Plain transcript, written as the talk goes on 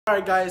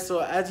Alright guys,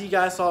 so as you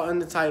guys saw in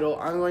the title,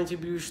 I'm going to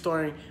be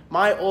restoring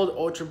my old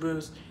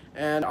Ultraboost,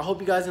 and I hope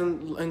you guys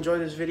enjoy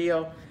this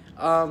video.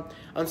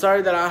 I'm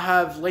sorry that I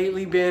have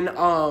lately been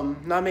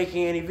not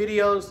making any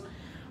videos.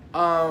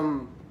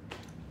 I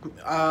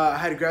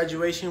had a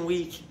graduation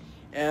week,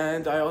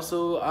 and I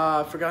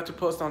also forgot to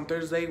post on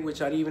Thursday,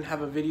 which I didn't even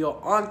have a video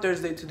on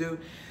Thursday to do.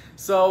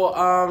 So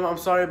I'm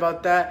sorry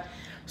about that.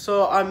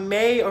 So I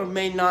may or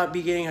may not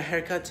be getting a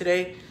haircut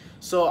today,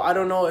 so I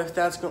don't know if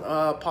that's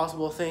a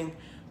possible thing.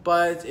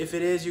 But if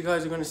it is, you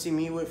guys are going to see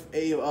me with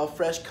a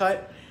fresh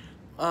cut,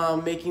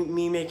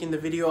 making the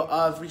video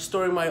of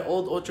restoring my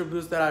old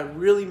Ultraboost that I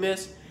really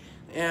miss.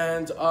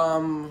 And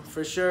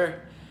for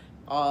sure,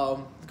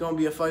 it's going to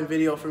be a fun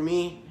video for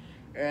me,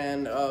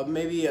 and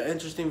maybe an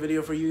interesting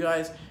video for you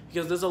guys,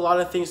 because there's a lot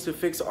of things to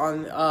fix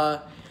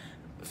about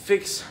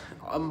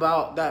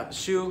that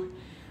shoe,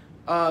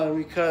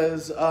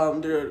 because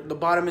the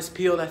bottom is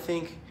peeled, I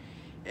think,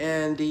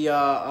 and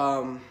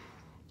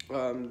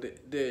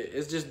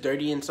it's just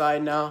dirty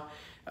inside now.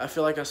 I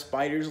feel like a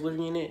spider's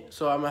living in it,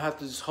 so I'm gonna have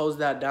to just hose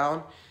that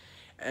down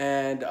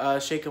and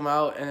shake them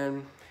out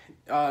and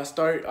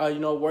start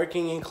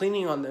working and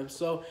cleaning on them.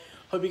 So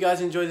hope you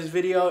guys enjoy this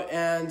video,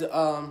 and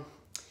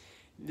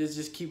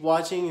just keep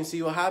watching and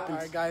see what happens.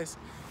 All right guys,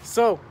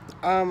 so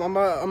I'm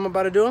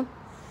about to do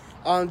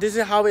them. This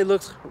is how it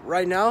looks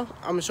right now.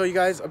 I'm gonna show you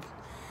guys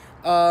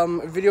a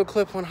video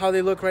clip on how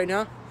they look right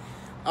now.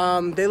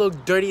 They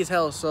look dirty as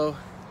hell, so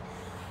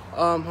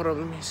hold on,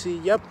 let me see.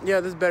 Yep, yeah,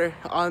 this is better.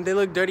 They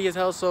look dirty as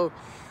hell, so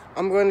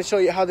I'm going to show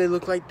you how they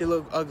look like. They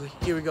look ugly.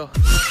 Here we go.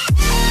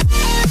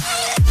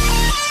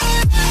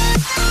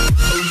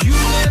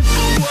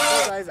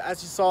 Guys,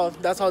 as you saw,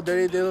 that's how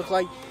dirty they look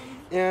like.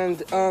 And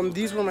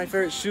these were my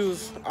favorite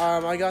shoes.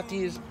 I got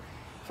these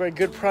for a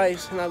good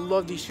price, and I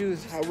love these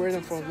shoes. I wear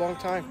them for a long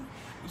time,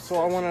 so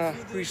I want to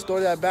restore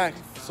that back.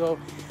 So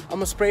I'm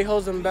gonna spray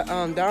hose them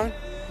down,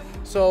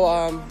 so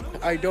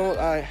I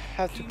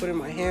have to put in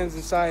my hands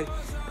inside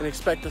and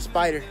expect a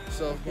spider.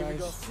 So here we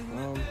go.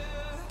 I'm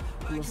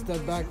gonna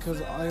step back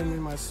because I am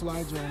in my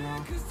slides right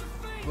now,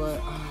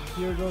 but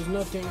here goes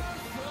nothing.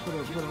 Put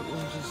up, let me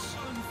just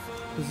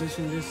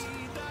position this.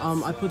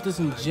 I put this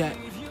in jet,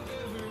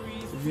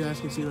 if you guys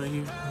can see right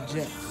here,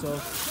 jet. So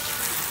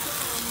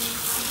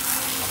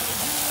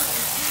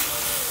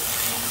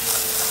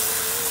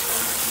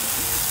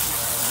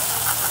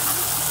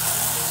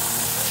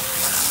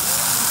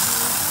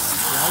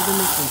I'm gonna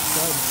make some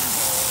studs.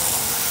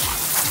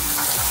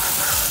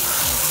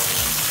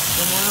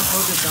 The more I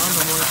hold it down,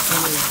 the more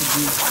thinner it could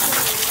be.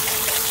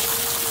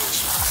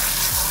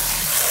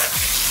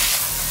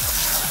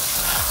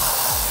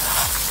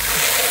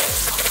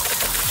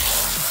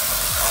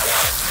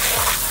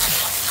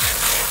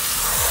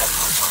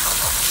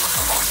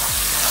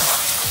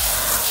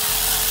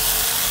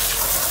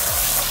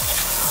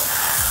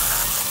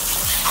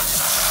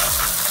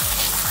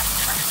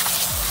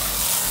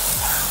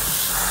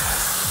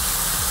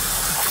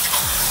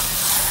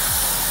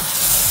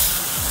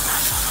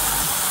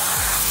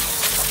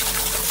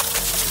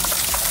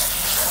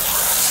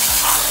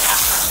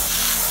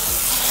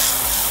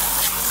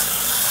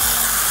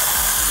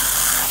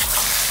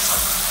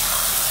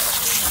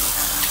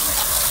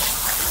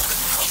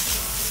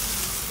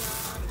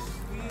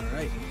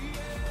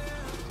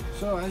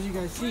 So as you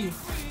guys see,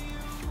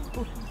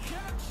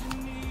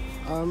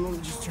 let me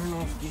just turn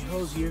off the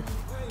hose here.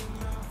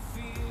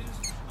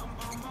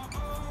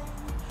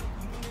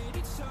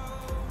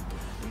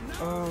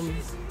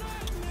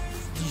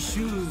 The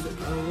shoes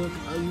look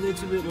a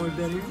little bit more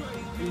better,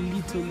 a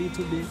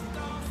little bit.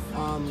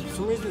 For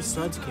some reason the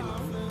studs came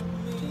out.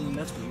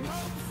 That's weird,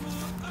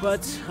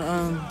 but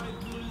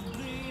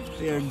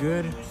they are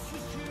good.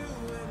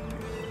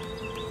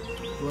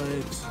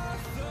 But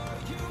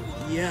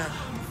yeah.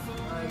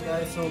 Alright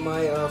guys, so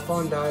my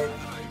phone died,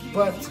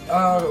 but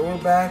we're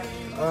back.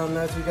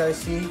 As you guys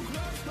see,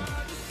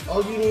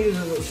 all you need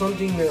is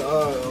something to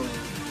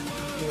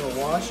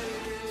wash.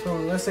 So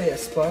let's say a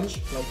sponge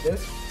like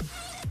this,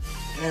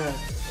 and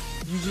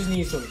you just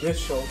need some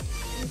dish soap.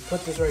 And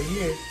put this right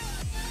here.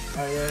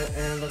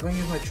 And I'm going to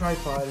use my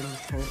tripod and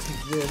kind of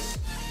take this,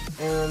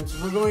 and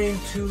we're going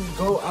to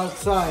go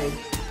outside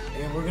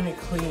and we're going to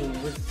clean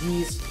with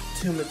these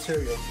two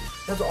materials.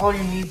 That's all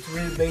you need to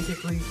really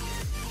basically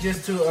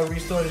just to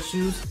restore the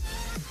shoes.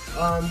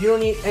 You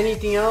don't need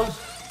anything else.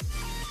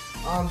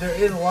 There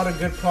is a lot of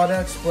good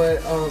products,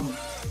 but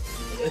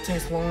it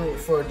takes long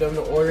for them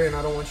to order, and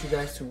I don't want you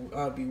guys to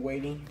be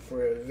waiting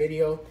for a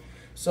video.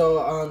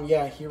 So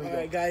yeah, here we go.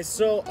 Alright guys,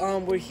 so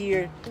we're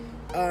here.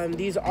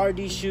 These are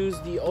these shoes,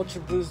 the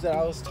Ultraboost that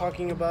I was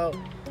talking about.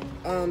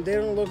 They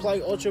don't look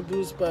like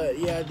Ultraboost, but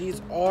yeah,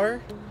 these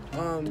are,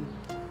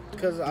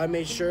 because I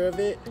made sure of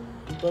it.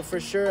 But for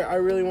sure, I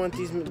really want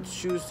these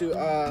shoes to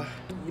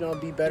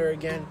be better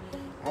again.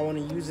 I want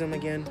to use them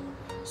again.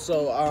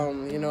 So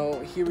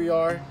here we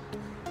are.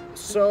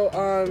 So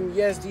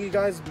yes, these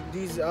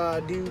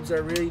dudes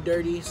are really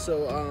dirty,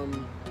 so of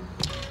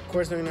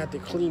course I'm gonna have to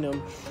clean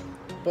them.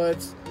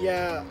 But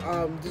yeah,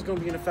 this is gonna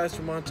be in a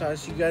faster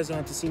montage. You guys don't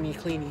have to see me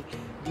cleaning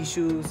these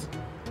shoes,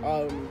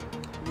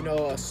 you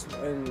know,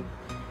 and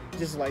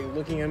just like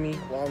looking at me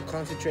while I'm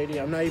concentrating.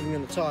 I'm not even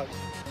gonna talk.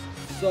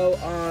 So,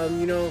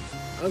 you know,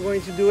 I'm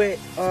going to do it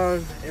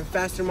in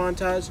faster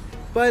montage.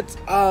 But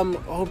I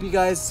hope you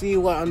guys see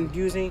what I'm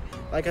using.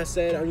 Like I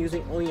said, I'm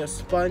using only a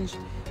sponge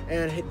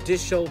and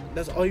dish soap.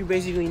 That's all you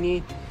basically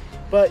need.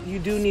 But you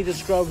do need to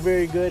scrub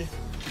very good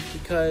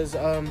because,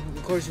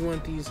 of course, you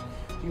want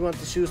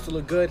the shoes to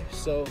look good.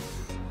 So,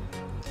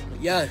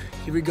 yeah,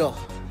 here we go.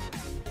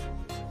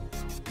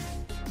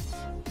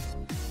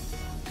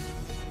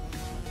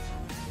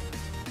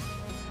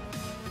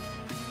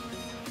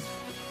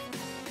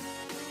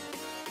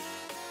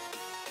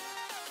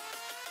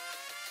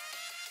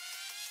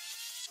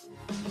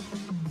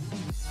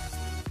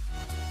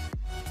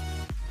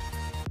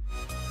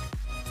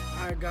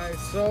 Alright guys,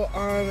 so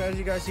as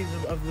you guys see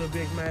of the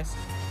big mess,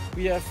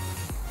 we have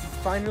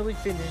finally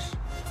finished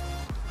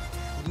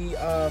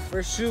the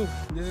first shoe.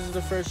 This is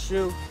the first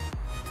shoe.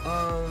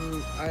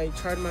 I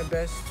tried my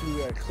best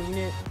to clean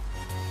it,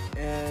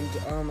 and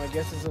I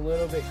guess it's a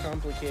little bit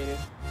complicated,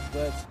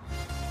 but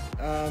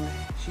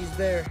she's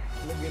there.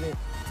 Look at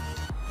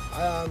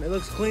it. It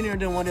looks cleaner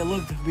than what it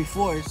looked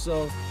before,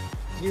 so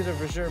these are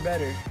for sure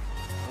better.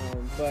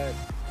 But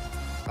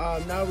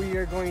now we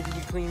are going to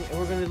be cleaning, and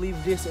we're going to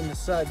leave this in the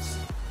suds,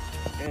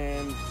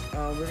 and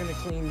we're going to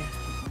clean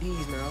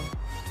these now,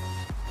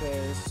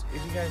 because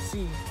if you guys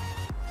see,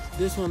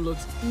 this one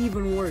looks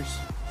even worse,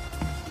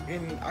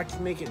 and I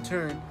can make it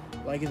turn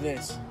like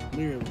this,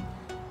 literally.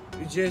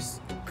 It's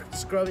just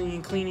scrubbing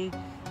and cleaning,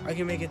 I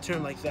can make it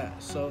turn like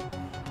that. So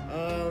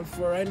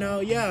for right now,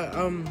 yeah,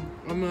 I'm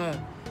gonna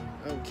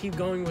keep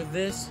going with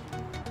this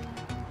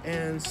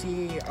and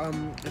see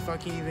if I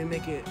can even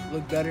make it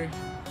look better.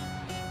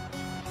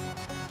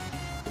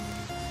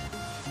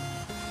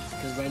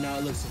 Because right now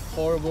it looks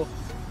horrible.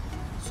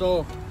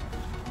 So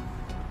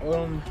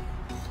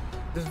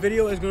this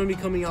video is going to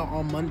be coming out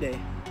on Monday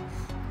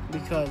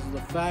because of the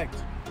fact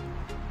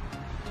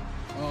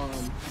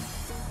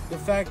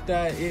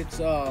that it's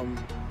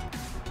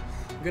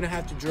gonna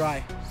have to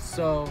dry.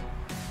 So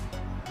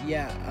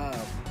yeah,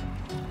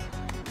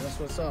 that's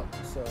what's up.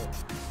 So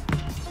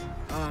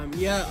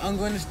yeah, I'm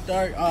going to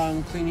start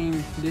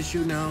cleaning this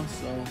shoe now.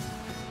 So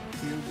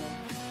here we go.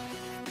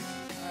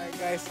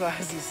 Guys, so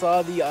as you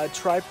saw, the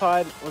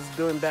tripod was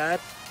doing bad,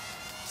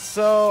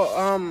 so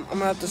I'm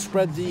gonna have to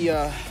spread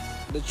the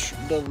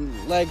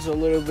legs a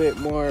little bit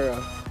more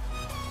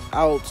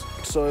out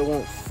so it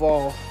won't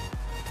fall.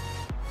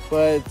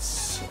 But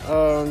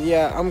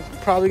yeah, I'm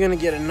probably gonna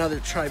get another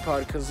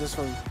tripod because this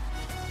one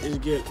is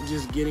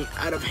just getting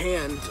out of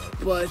hand.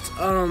 But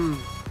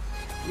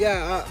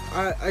yeah,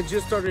 I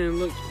just started and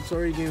look, it's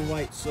already getting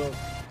white. So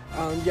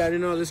yeah, I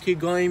didn't know, let's keep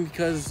going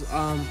because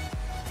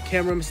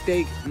camera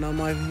mistake, not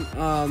my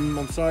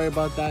I'm sorry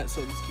about that,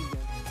 so let's keep going.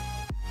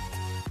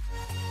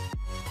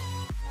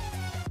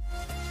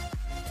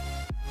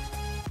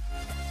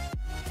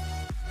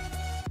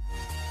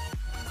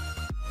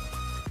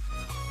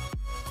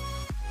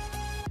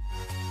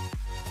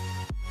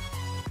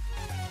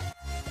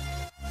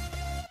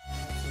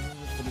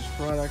 For this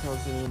product I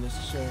was doing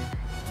this chair,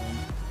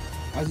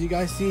 as you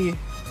guys see,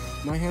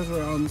 my hands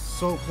were on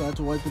soap, so I had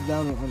to wipe it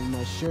down on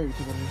my shirt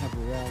because I didn't have a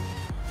rag.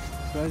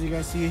 So as you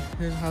guys see,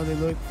 here's how they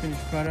look,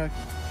 finished product.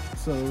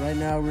 So right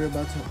now we're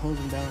about to hose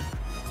them down.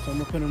 So I'm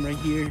gonna put them right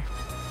here,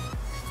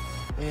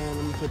 and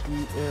I'm gonna put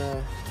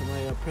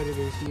my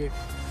predators here.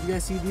 You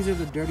guys see, these are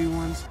the dirty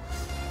ones.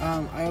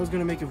 I was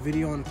gonna make a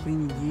video on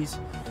cleaning these,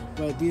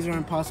 but these are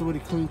impossible to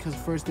clean because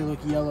first they look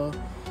yellow,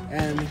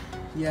 and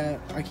yeah,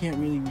 I can't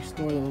really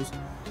restore those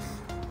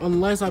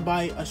unless I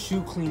buy a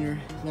shoe cleaner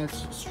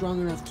that's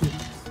strong enough to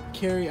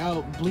carry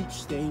out bleach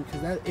stain,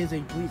 because that is a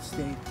bleach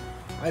stain.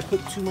 I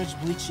put too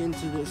much bleach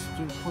into this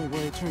to the point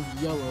where it turned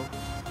yellow.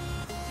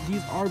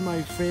 These are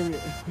my favorite.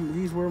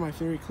 These were my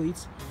favorite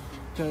cleats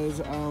because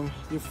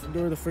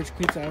they were the first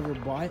cleats I ever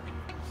bought.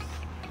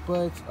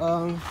 But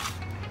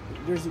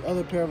there's the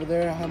other pair over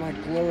there. I have my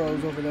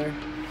Gloros over there,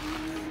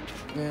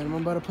 and I'm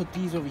about to put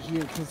these over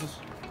here because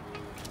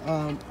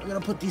I'm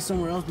gonna put these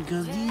somewhere else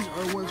because these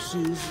are work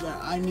shoes that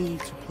I need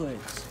to put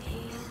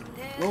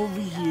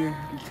over here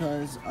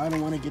because I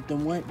don't want to get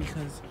them wet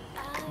because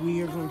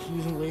we are going to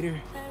use them later.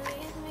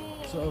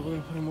 So we're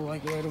gonna put them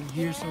like right over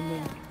here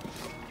somewhere.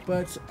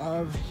 But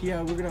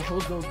yeah, we're gonna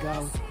hose those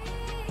down,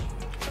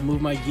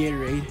 move my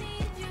Gatorade,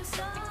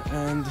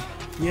 and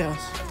yes,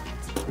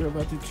 we're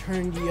about to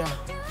turn the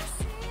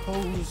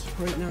hose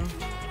right now.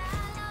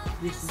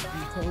 This is the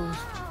hose.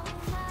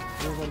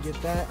 We're gonna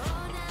get that,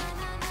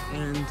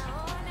 and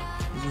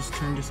we just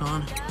turn this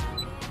on.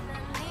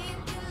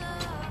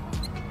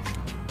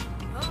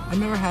 I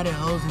never had a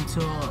hose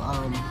until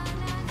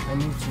I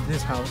moved to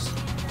this house.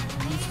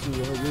 I used to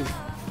live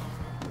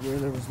where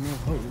there was no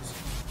hose.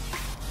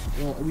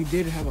 Well, we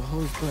did have a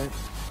hose, but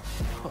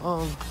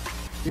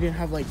we didn't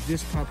have like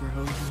this proper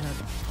hose. We had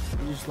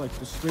just like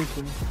the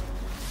sprinkler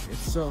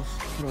itself.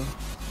 You know.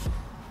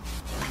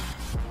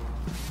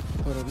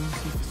 Hold on, let me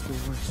see if it still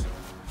works.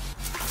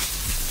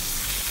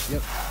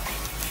 Yep.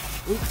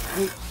 Wait.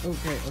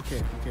 Okay.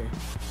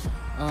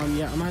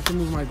 Yeah, I'm gonna have to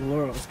move my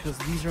Gloros because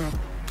these are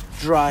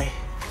dry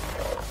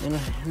and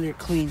they're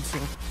clean, so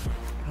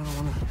I don't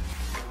want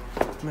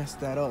to mess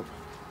that up.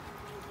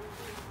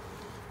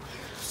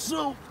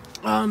 So,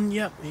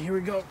 yep, here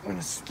we go. I'm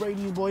gonna spray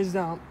you boys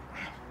down.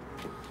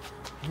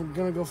 We're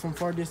gonna go from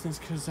far distance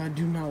because I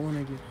do not want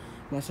to get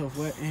myself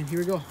wet. And here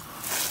we go.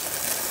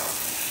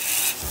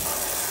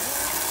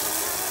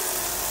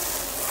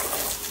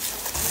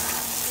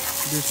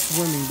 They're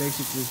swimming,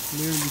 basically,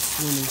 literally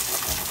swimming.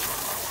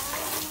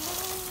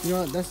 You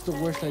know what? That's the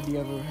worst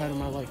idea I've ever had in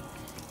my life.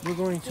 We're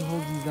going to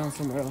hold these down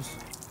somewhere else.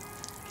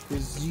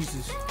 Because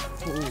Jesus,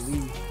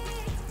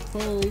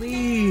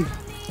 holy.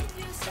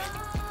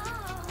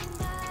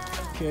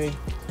 Okay,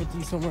 put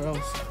these somewhere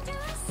else.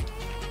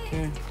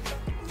 Okay.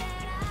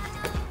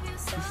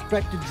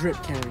 Respect the drip,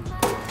 Karen.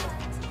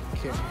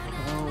 Okay.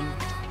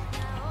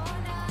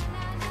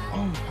 I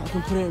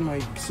can put it in my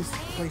sister's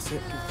place.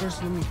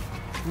 First, let me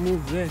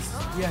remove this.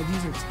 Yeah,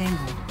 these are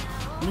tangled.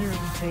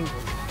 Literally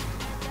tangled.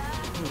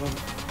 Hold on.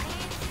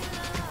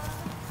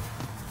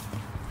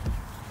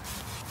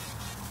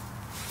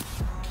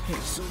 Okay,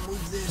 so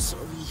move this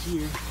over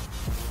here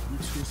and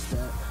twist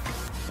that.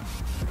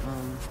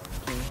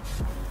 Okay.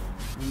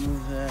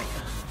 Remove that.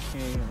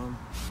 Okay, yeah,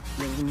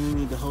 we're gonna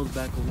need the hose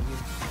back over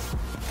here.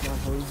 Not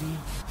hosey.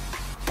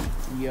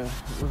 Yeah,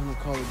 we're gonna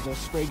call it the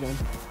spray gun. Is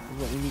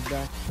what we need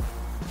back.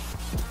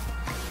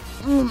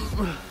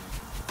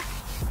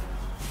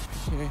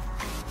 Okay.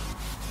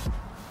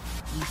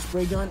 The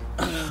spray gun.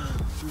 We're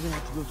gonna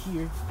have to go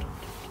here.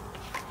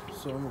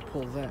 So I'm gonna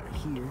pull that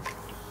here.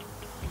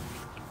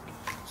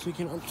 So you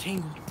can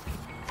untangle.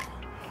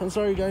 I'm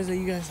sorry guys that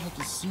you guys have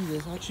to see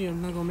this. Actually,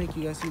 I'm not gonna make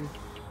you guys see this.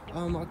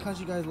 I'll catch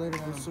you guys later.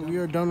 So we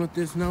are done with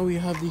this. Now we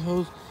have the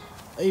hose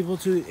able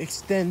to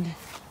extend.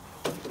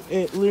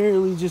 It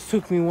literally just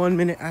took me 1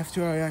 minute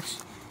after I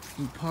actually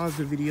paused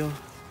the video.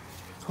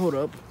 Hold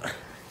up.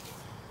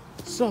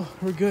 So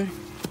we're good.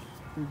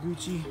 We're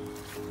Gucci.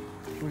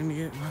 We're gonna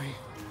get my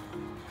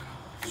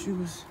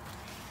shoes.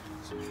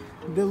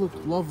 They look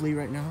lovely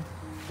right now,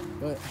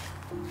 but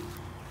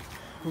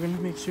we're gonna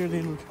make sure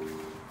they look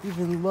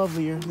even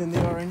lovelier than they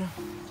are right now.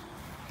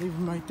 Leave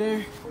them right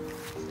there.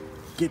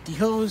 Get the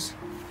hose.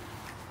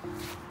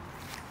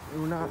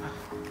 We're not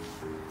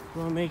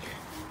gonna make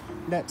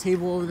that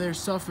table over there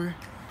suffer.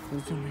 We're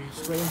gonna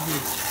spray them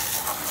here.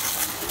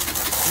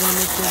 We're gonna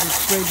make sure they're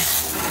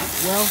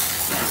sprayed well.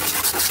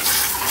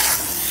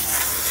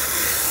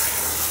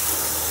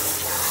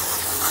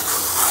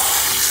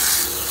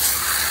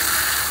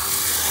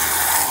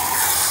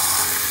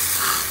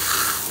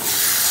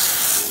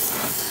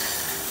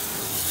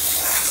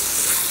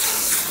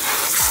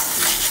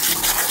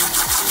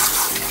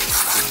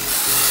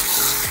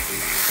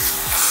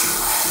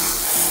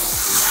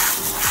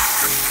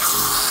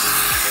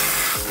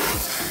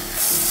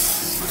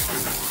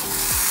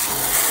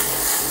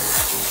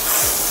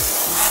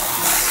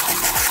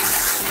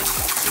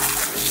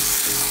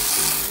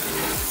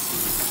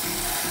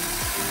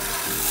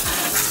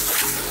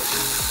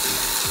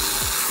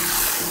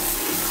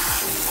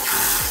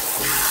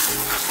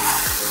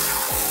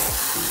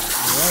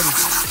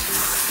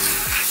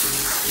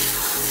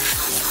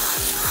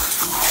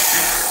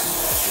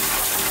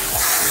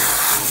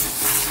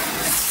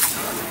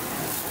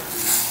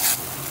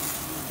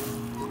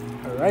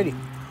 Alrighty,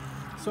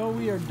 so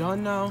we are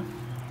done now.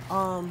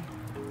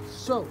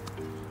 So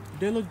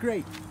they look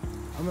great.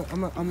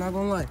 I'm not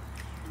gonna lie,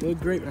 they look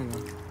great right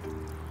now.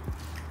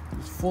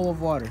 It's full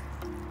of water.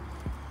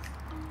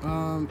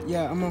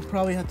 Yeah, I'm gonna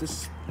probably have to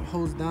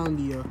hose down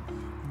the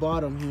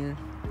bottom here.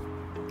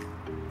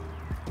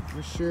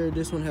 For sure,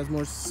 this one has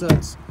more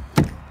suds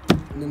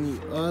than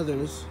the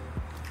others.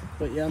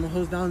 But yeah, I'm gonna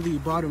hose down the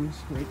bottoms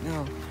right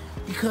now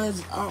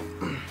because I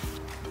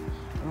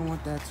don't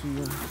want that to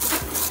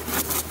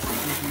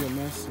be a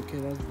mess. Okay,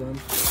 that's done.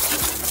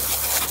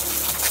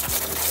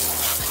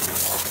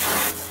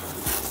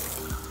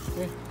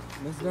 Okay,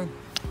 that's done.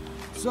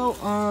 So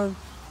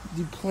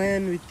the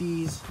plan with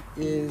these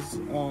is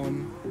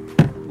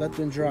let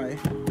them dry,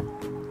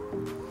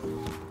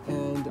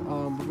 and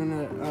we're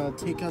gonna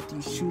take out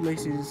these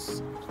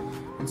shoelaces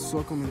and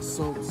soak them in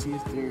soap, see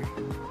if they're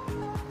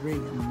great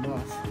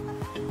enough.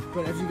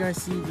 But as you guys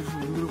see, there's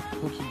little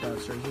polka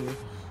dots right here.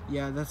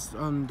 Yeah, that's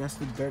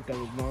the dirt that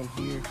was on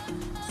here.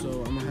 So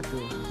I'm gonna have to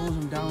hose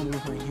them down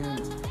with my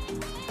hands.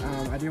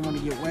 I didn't want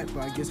to get wet,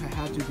 but I guess I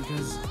had to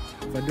because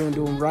if I don't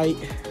do them right,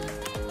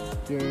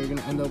 they're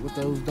gonna end up with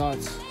those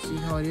dots. See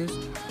how it is?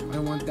 I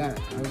don't want that.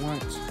 I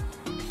want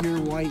pure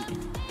white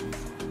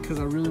because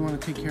I really want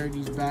to take care of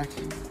these back.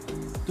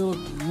 They look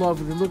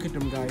lovely. Look at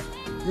them, guys.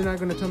 They're not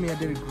gonna tell me I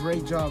did a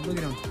great job. Look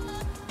at them.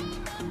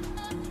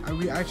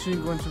 I'm actually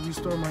going to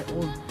restore my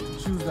old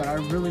shoes that I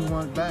really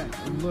want back.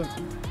 And look,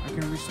 I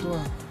can restore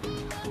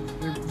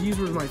them. These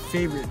were my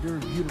favorite. They were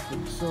beautiful.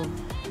 So,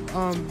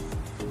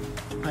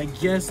 I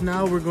guess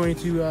now we're going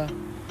to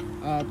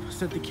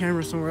set the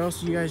camera somewhere else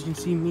so you guys can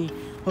see me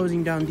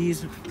hosing down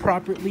these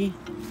properly,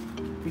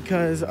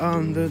 because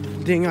the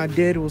thing I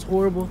did was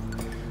horrible.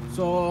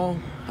 So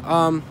yeah,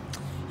 I'm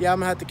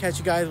gonna have to catch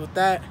you guys with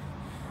that.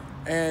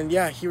 And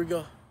yeah, here we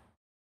go.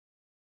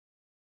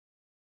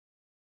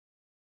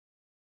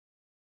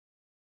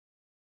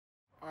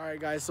 Alright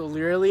guys, so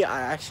literally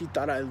I actually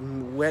thought I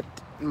wet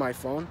my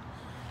phone,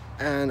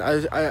 and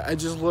I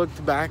just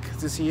looked back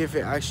to see if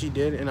it actually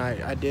did, and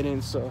I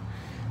didn't, so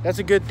that's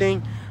a good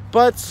thing.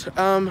 But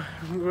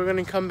we're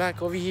gonna come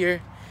back over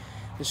here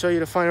and show you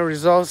the final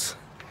results.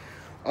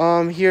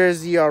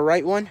 Here's the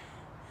right one.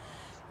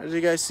 As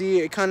you guys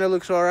see, it kind of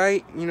looks all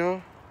right, you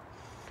know.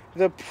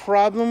 The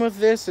problem with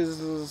this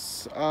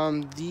is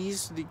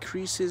these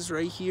decreases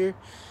right here,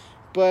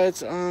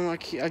 but I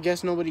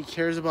guess nobody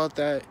cares about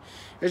that.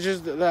 It's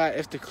just that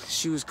if the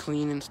shoe is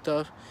clean and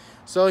stuff.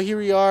 So here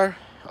we are.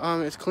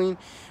 It's clean,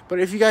 but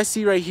if you guys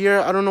see right here,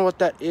 I don't know what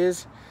that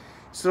is.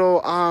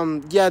 So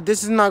yeah,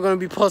 this is not going to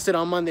be posted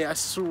on Monday. I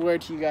swear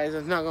to you guys,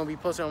 it's not going to be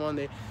posted on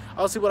Monday.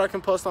 I'll see what I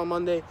can post on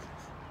Monday.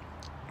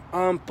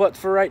 But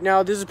for right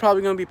now, this is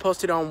probably going to be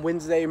posted on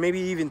Wednesday, maybe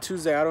even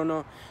Tuesday. I don't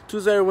know,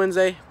 Tuesday or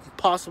Wednesday,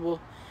 possible.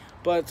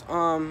 But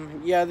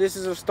yeah, this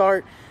is a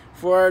start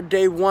for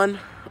day 1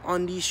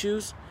 on these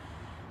shoes,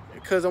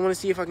 because I want to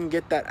see if I can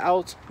get that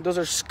out. Those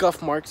are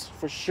scuff marks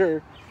for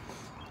sure.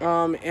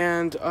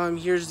 And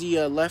here's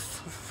the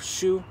left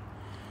shoe.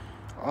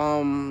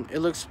 It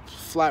looks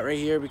flat right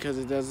here because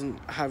it doesn't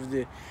have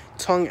the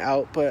tongue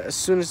out, but as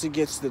soon as it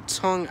gets the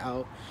tongue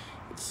out,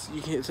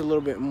 it's a little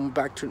bit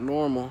back to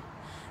normal.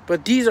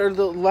 But these are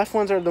the left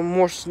ones are the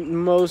most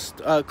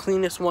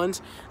cleanest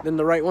ones than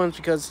the right ones,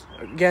 because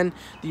again,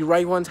 the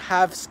right ones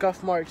have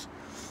scuff marks.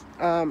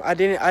 I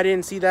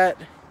didn't see that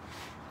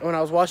when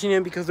I was watching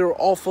it because they were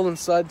all full in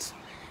suds.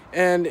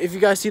 And if you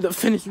guys see the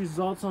finished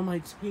results on my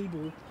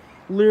table,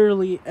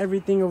 literally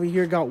everything over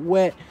here got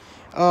wet.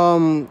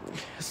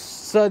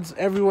 Suds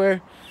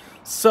everywhere.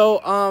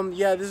 So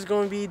yeah, this is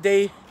going to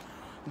be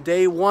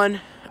day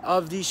 1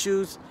 of these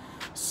shoes.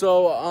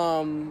 So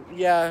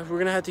yeah, we're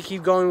gonna have to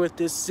keep going with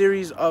this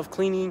series of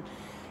cleaning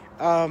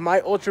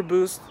my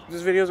Ultraboost.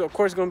 This video is of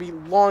course gonna be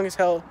long as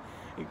hell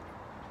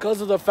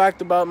because of the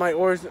fact about my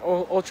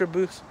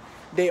Ultraboost.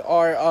 They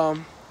are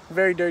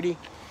very dirty.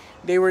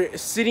 They were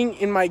sitting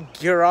in my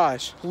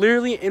garage,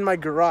 literally in my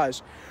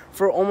garage,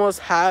 for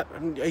almost a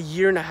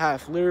year and a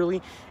half,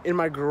 literally in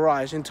my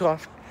garage, until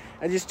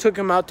I just took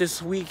them out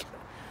this week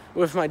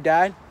with my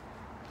dad.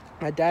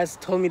 My dad's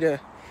told me to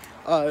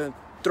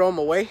throw them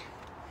away.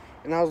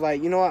 And I was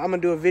like, you know what, I'm going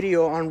to do a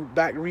video on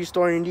back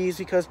restoring these,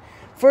 because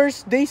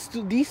first, these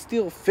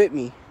still fit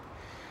me.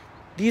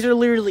 These are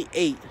literally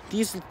 8.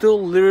 These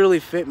still literally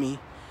fit me.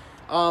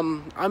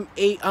 I'm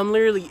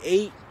literally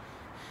 8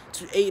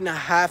 to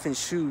 8.5 in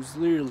shoes,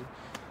 literally.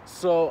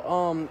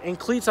 So, in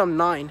cleats, I'm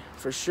 9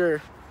 for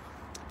sure.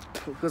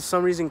 Because for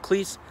some reason,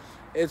 cleats,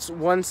 it's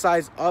one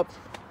size up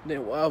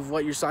of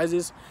what your size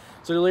is.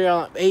 So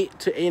literally, I'm 8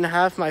 to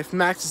 8.5. My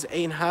max is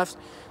 8.5.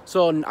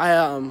 So when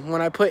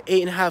I put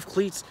 8.5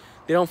 cleats,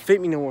 they don't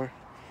fit me no more.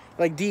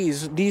 Like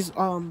these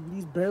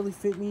barely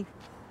fit me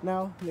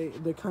now.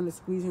 They're kind of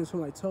squeezing into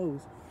my toes.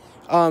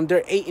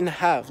 They're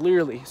 8.5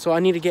 literally. So I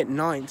need to get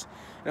 9s.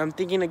 And I'm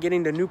thinking of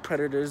getting the new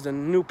Predators, the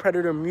new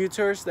Predator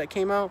Mutors that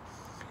came out.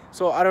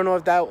 So I don't know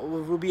if that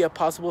will be a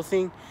possible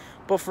thing.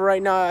 But for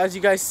right now, as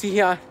you guys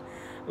see,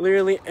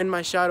 literally in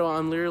my shadow,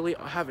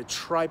 I have a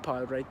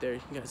tripod right there.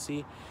 You guys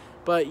see.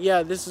 But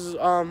yeah, this is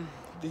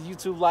the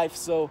YouTube life.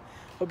 So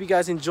hope you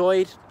guys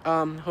enjoyed.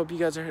 Hope you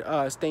guys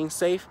are staying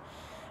safe.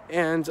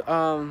 And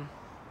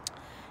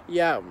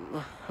yeah,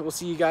 we'll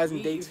see you guys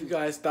in day 2. If you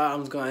guys thought I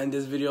was gonna end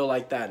this video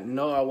like that,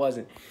 no, I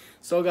wasn't.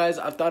 So guys,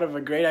 I thought of a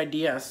great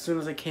idea as soon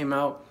as I came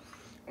out.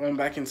 I'm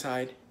back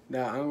inside.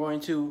 That I'm going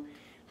to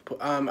put,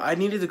 I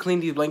needed to clean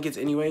these blankets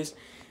anyways.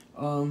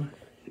 I'm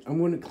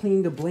going to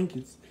clean the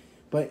blankets,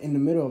 but in the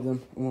middle of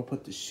them, I'm gonna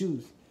put the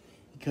shoes,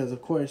 because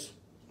of course,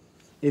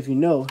 if you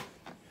know,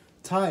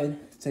 Tide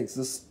takes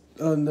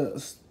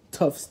the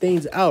tough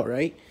stains out,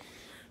 right?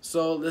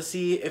 So let's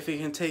see if it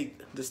can take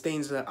the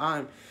stains that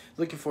I'm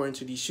looking for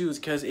into these shoes,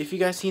 because if you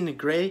guys see in the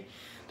gray,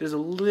 there's a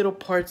little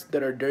parts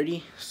that are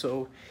dirty.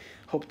 So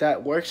hope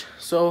that works.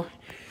 So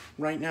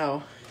right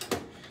now,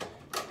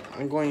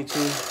 I'm going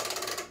to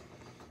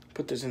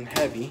put this in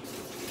heavy.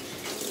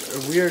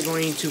 We are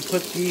going to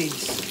put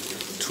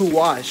these to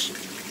wash.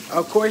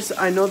 Of course,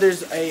 I know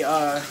there's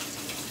a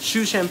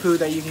shoe shampoo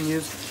that you can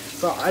use,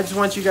 but I just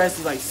want you guys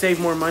to like save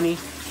more money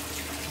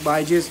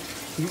by just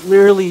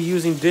literally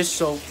using dish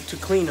soap to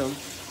clean them,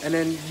 and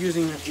then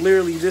using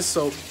literally this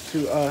soap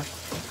to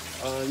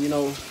you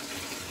know,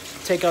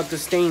 take out the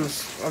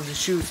stains of the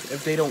shoes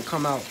if they don't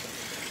come out.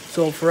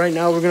 So for right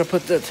now, we're gonna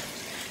put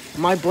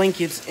my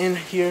blankets in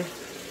here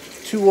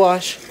to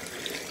wash,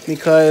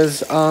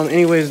 because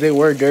anyways, they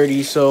were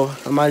dirty, so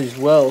I might as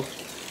well,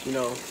 you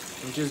know,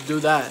 just do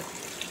that.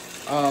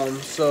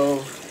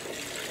 So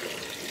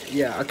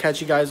yeah, I'll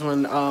catch you guys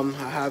when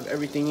I have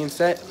everything in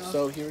set.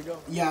 So here we go.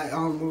 Yeah,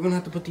 we're gonna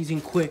have to put these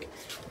in quick.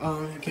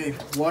 Okay,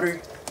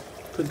 water.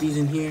 Put these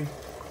in here.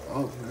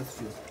 Oh, that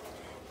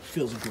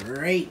feels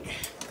great.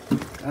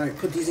 All right,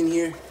 put these in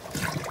here.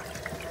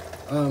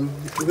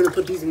 we're gonna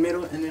put these in the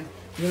middle, and then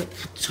we're gonna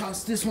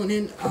toss this one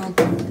in.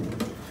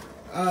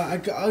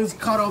 I was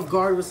caught off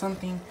guard with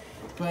something,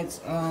 but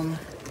we're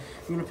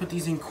gonna put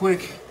these in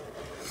quick.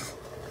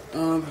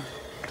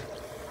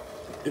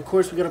 Of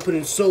course, we gotta put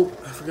in soap.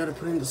 I forgot to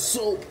put in the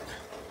soap.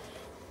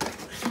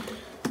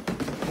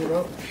 Hold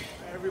up,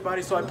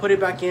 everybody. So I put it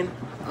back in.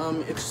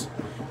 It's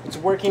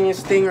working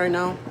its thing right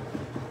now.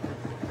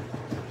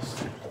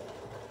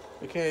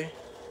 Okay.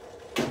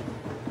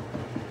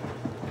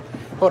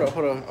 Hold up.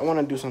 I want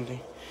to do something.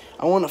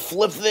 I want to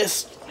flip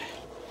this.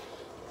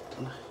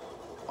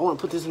 I want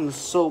to put this in the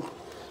soap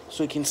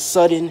so it can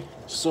set in.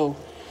 So,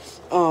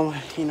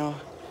 you know,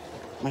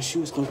 my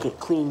shoes can get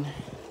clean.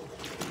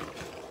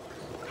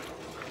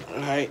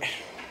 Alright.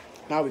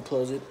 Now we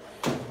close it.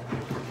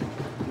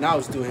 Now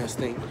it's doing its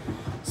thing.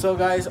 So,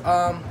 guys,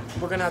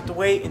 we're going to have to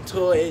wait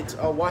until it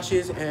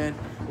washes, and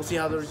we'll see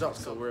how the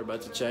results go. We're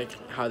about to check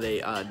how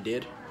they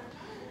did.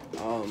 I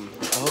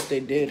hope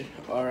they did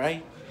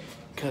alright,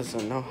 because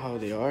I know how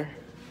they are.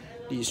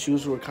 These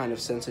shoes were kind of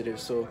sensitive,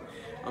 so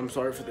I'm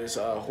sorry for this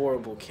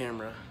horrible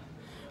camera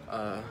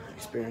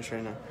experience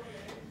right now.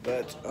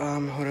 But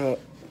hold up,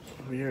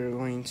 we are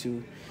going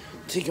to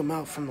take them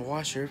out from the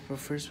washer. But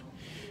first,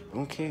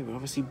 okay, we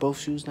obviously both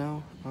shoes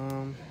now.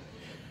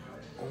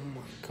 Oh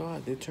my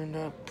God, they turned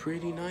out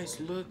pretty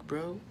nice. Look,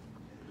 bro,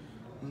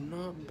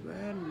 not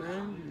bad,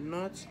 man.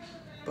 Not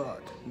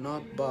bad,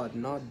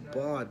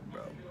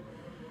 bro.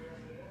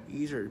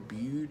 These are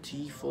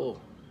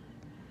beautiful.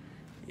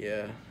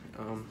 Yeah,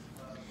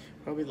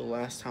 probably the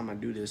last time I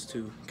do this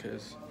too,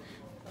 because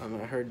I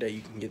heard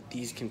that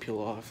these can peel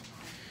off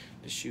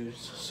the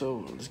shoes.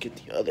 So let's get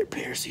the other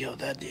pair, see how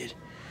that did.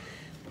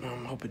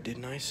 Hope it did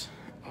nice.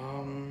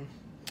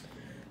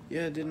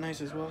 Yeah, it did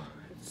nice as well.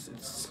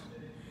 It's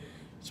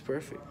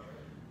perfect.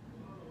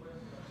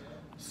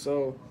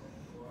 So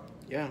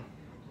yeah,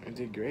 it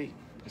did great.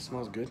 It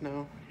smells good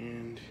now,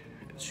 and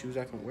it's shoes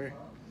I can wear.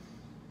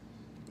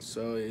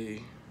 So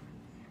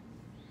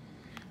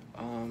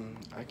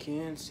I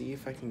can see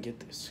if I can get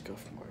the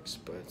scuff marks,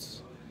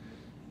 but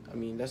I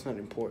mean, that's not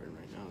important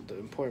right now. The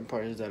important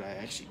part is that I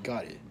actually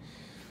got it.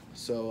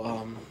 So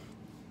on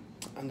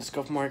the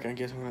scuff mark, I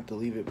guess I'm gonna have to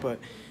leave it. But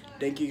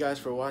thank you guys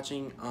for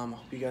watching.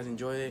 Hope you guys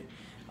enjoyed it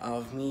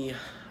of me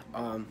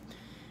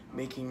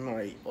making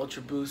my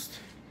Ultraboost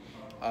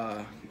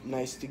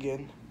nice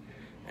again.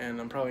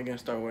 And I'm probably gonna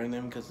start wearing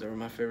them because they're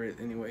my favorite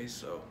anyway.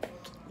 So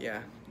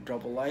yeah,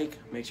 drop a like,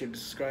 make sure to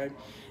subscribe,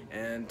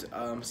 and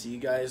see you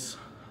guys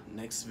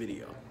next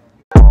video.